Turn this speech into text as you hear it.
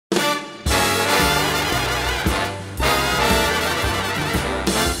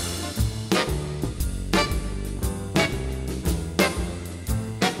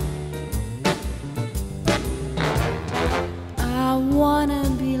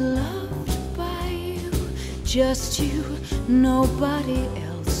just you, nobody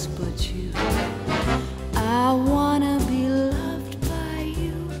else but you. I wanna be loved by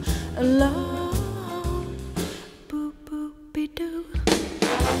you alone. Boop boop be doo.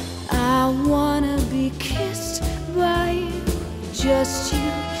 I wanna be kissed by you, just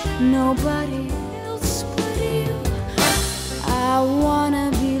you, nobody else but you. I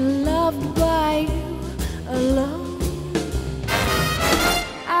wanna be loved by you alone.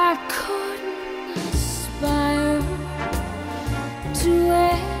 I couldn't aspire to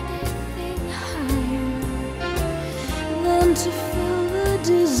anything higher than to feel the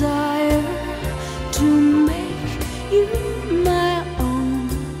desire to make you my own.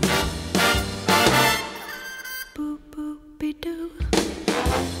 Boop boop be doo.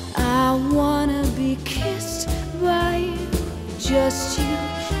 I wanna be kissed by you, just you,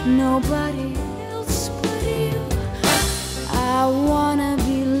 nobody else but you. I wanna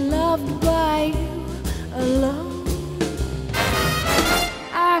be loved by you alone.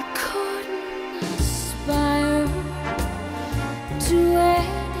 I couldn't aspire to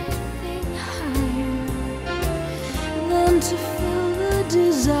anything higher than to feel the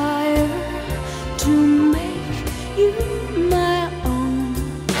desire to make you my own.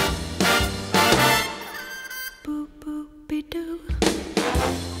 Boop boop be doo.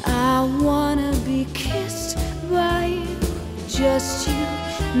 I wanna be kissed by you, just you,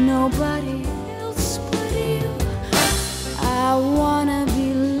 nobody else but you. I wanna be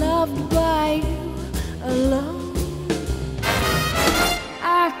loved by you alone.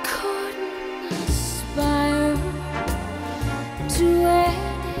 I couldn't aspire to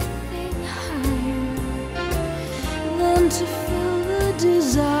anything higher than to feel the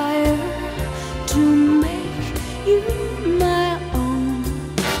desire to make you my own.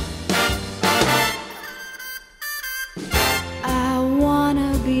 I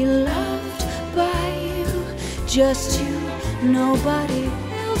wanna be loved by you, just you, nobody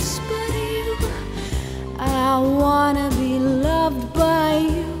else but you. I wanna be loved by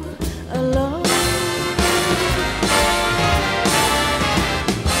you alone.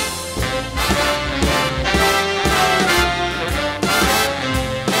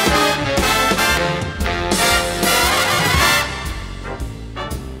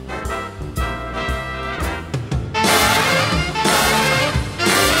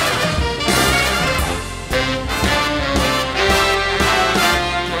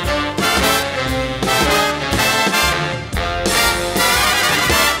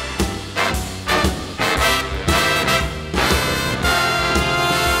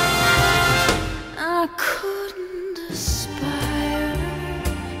 I couldn't aspire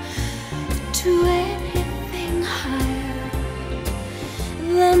to anything higher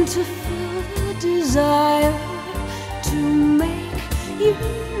than to feel the desire to make you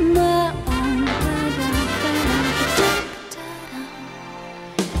my own.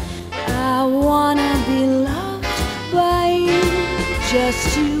 I wanna be loved by you,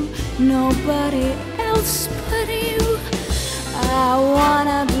 just you, nobody else but you. I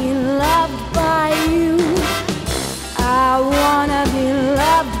wanna